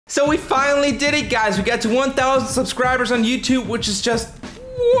So we finally did it, guys. We got to 1,000 subscribers on YouTube, which is just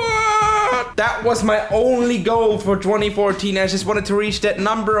what? That was my only goal for 2014. I just wanted to reach that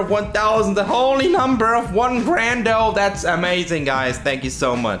number of 1,000, the holy number of 1 grando. That's amazing, guys. Thank you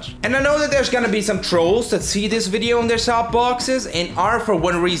so much. And I know that there's gonna be some trolls that see this video in their sub boxes and are for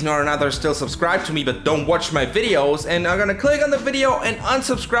one reason or another still subscribed to me but don't watch my videos and are gonna click on the video and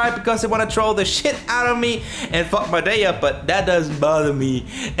unsubscribe because they want to troll the shit out of me and fuck my day up, but that doesn't bother me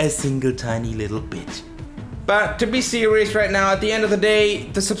a single tiny little bit. But to be serious right now, at the end of the day,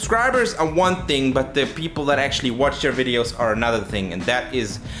 the subscribers are one thing, but the people that actually watch your videos are another thing, and that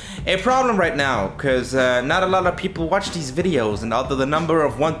is a problem right now, because not a lot of people watch these videos, and although the number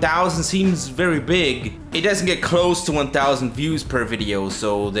of 1,000 seems very big, it doesn't get close to 1,000 views per video,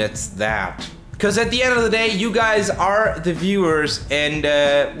 so that's that. Because at the end of the day, you guys are the viewers, and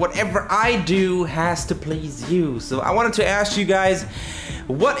whatever I do has to please you. So I wanted to ask you guys,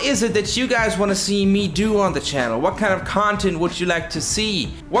 what is it that you guys want to see me do on the channel? What kind of content would you like to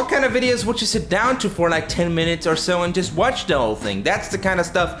see? What kind of videos would you sit down to for like 10 minutes or so and just watch the whole thing? That's the kind of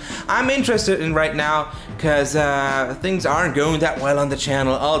stuff I'm interested in right now, because things aren't going that well on the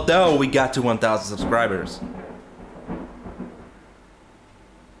channel, although we got to 1,000 subscribers.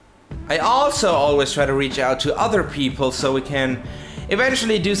 I also always try to reach out to other people so we can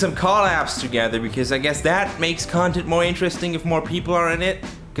eventually do some collabs together, because I guess that makes content more interesting if more people are in it,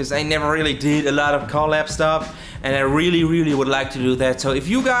 because I never really did a lot of collab stuff and I really would like to do that. So if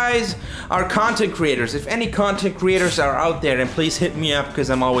you guys are content creators, if any content creators are out there, then please hit me up, because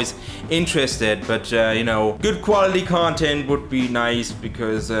I'm always interested. But you know, good quality content would be nice,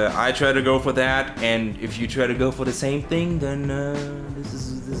 because I try to go for that, and if you try to go for the same thing, then this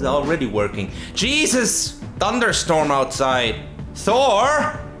is already working. Jesus! Thunderstorm outside.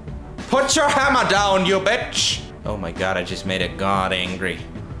 Thor! Put your hammer down, you bitch! Oh my god, I just made a god angry.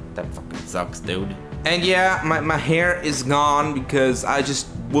 That fucking sucks, dude. And yeah, my hair is gone because I just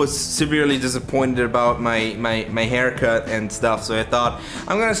was severely disappointed about my haircut and stuff. So I thought,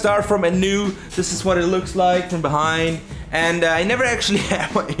 I'm gonna start from anew. This is what it looks like from behind. And I never actually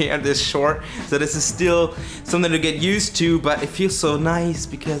had my hair this short, so this is still something to get used to, but it feels so nice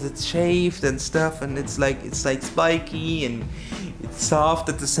because it's shaved and stuff, and it's like spiky and it's soft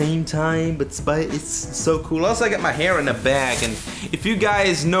at the same time, but it's so cool. Also, I got my hair in a bag, and if you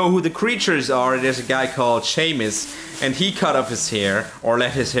guys know who the creatures are, there's a guy called Seamus, and he cut off his hair, or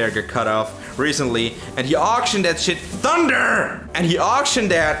let his hair get cut off recently, and he auctioned that shit, Thunder! And he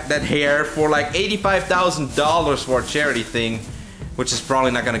auctioned that hair for like $85,000 for a charity thing, which is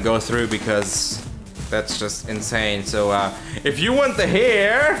probably not gonna go through because that's just insane. So if you want the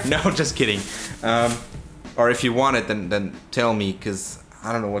hair, no, just kidding. Or if you want it, then tell me, because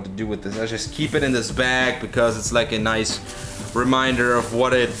I don't know what to do with this. I just keep it in this bag because it's like a nice reminder of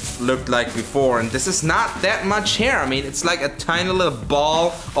what it looked like before. And this is not that much hair. I mean, it's like a tiny little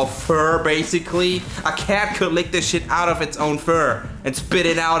ball of fur, basically. A cat could lick this shit out of its own fur and spit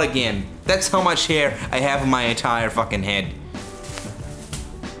it out again. That's how much hair I have on my entire fucking head.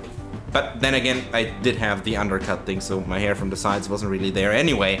 But then again, I did have the undercut thing, so my hair from the sides wasn't really there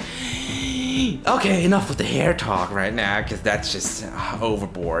anyway. Okay, enough with the hair talk right now, because that's just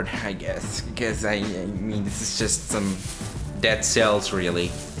overboard, I guess. Because I mean, this is just some dead cells, really.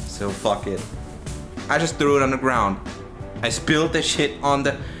 So fuck it. I just threw it on the ground. I spilled the shit on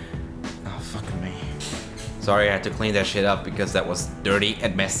the... Oh, fucking me. Sorry, I had to clean that shit up because that was dirty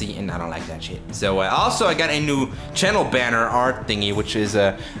and messy, and I don't like that shit. So also, I got a new channel banner art thingy, which is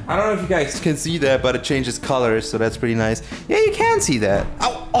I don't know if you guys can see that, but it changes colors, so that's pretty nice. Yeah, you can see that.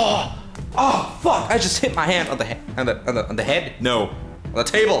 Ow! Oh! Oh, fuck! I just hit my hand on the head? No. On the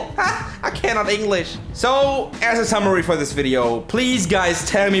table. I cannot English. So, as a summary for this video, please guys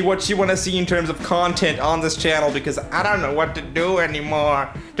tell me what you want to see in terms of content on this channel, because I don't know what to do anymore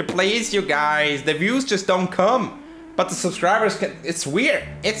to please you guys. The views just don't come. But the subscribers can... It's weird.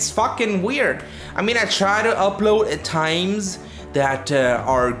 It's fucking weird. I mean, I try to upload at times that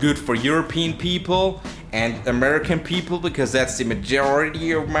are good for European people and American people, because that's the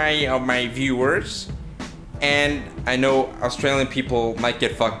majority of my viewers. And I know Australian people might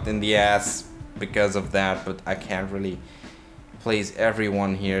get fucked in the ass because of that, but I can't really please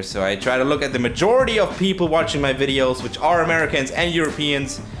everyone here. So I try to look at the majority of people watching my videos, which are Americans and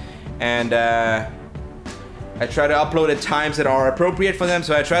Europeans, and I try to upload at times that are appropriate for them.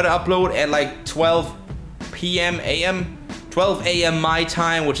 So I try to upload at like 12 a.m. my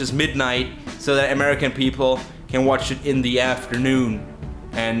time, which is midnight, so that American people can watch it in the afternoon,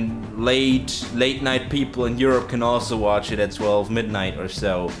 and late night people in Europe can also watch it at 12 midnight or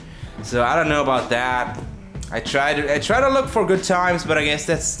so. So I don't know about that. I try to look for good times, but I guess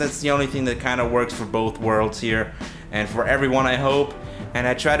that's the only thing that kind of works for both worlds here, and for everyone, I hope. And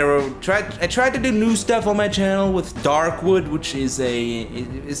I tried to do new stuff on my channel with Darkwood, which is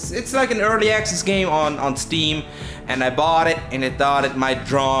it's like an early access game on Steam, and I bought it and I thought it might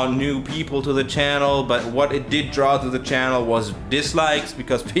draw new people to the channel, but what it did draw to the channel was dislikes,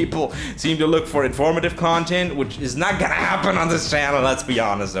 because people seem to look for informative content, which is not gonna happen on this channel. Let's be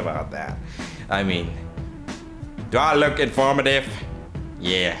honest about that. I mean, do I look informative?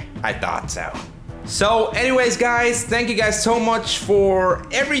 Yeah, I thought so. So anyways, guys, thank you guys so much for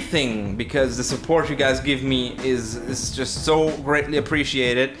everything, because the support you guys give me is just so greatly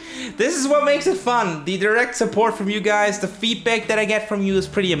appreciated. This is what makes it fun. The direct support from you guys, the feedback that I get from you is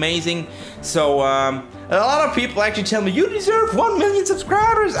pretty amazing. So a lot of people actually tell me, you deserve 1 million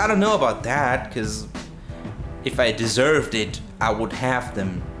subscribers. I don't know about that, because if I deserved it, I would have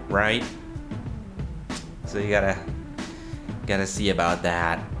them, right? So you gotta see about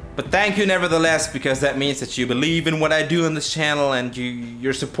that. But thank you nevertheless, because that means that you believe in what I do on this channel, and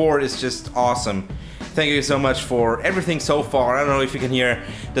your support is just awesome. Thank you so much for everything so far. I don't know if you can hear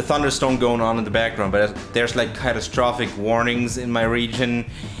the thunderstorm going on in the background, but there's like catastrophic warnings in my region,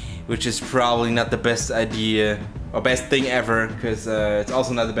 which is probably not the best idea or best thing ever, because it's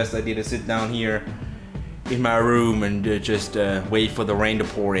also not the best idea to sit down here in my room and just wait for the rain to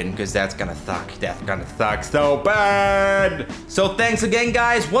pour in, because that's gonna suck. That's gonna suck so bad. So thanks again,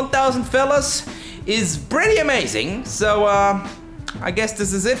 guys. 1,000 fellas is pretty amazing. So I guess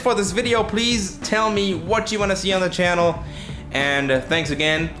this is it for this video. Please tell me what you want to see on the channel, and thanks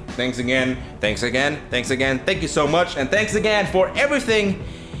again, thanks again, thanks again, thanks again. Thank you so much, and thanks again for everything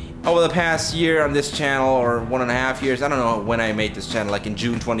over the past year on this channel, or 1.5 years. I don't know when I made this channel, like in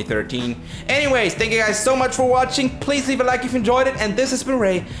June 2013. Anyways, thank you guys so much for watching. Please leave a like if you enjoyed it, and this has been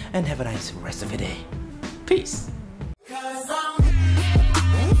Ray, and have a nice rest of your day. Peace.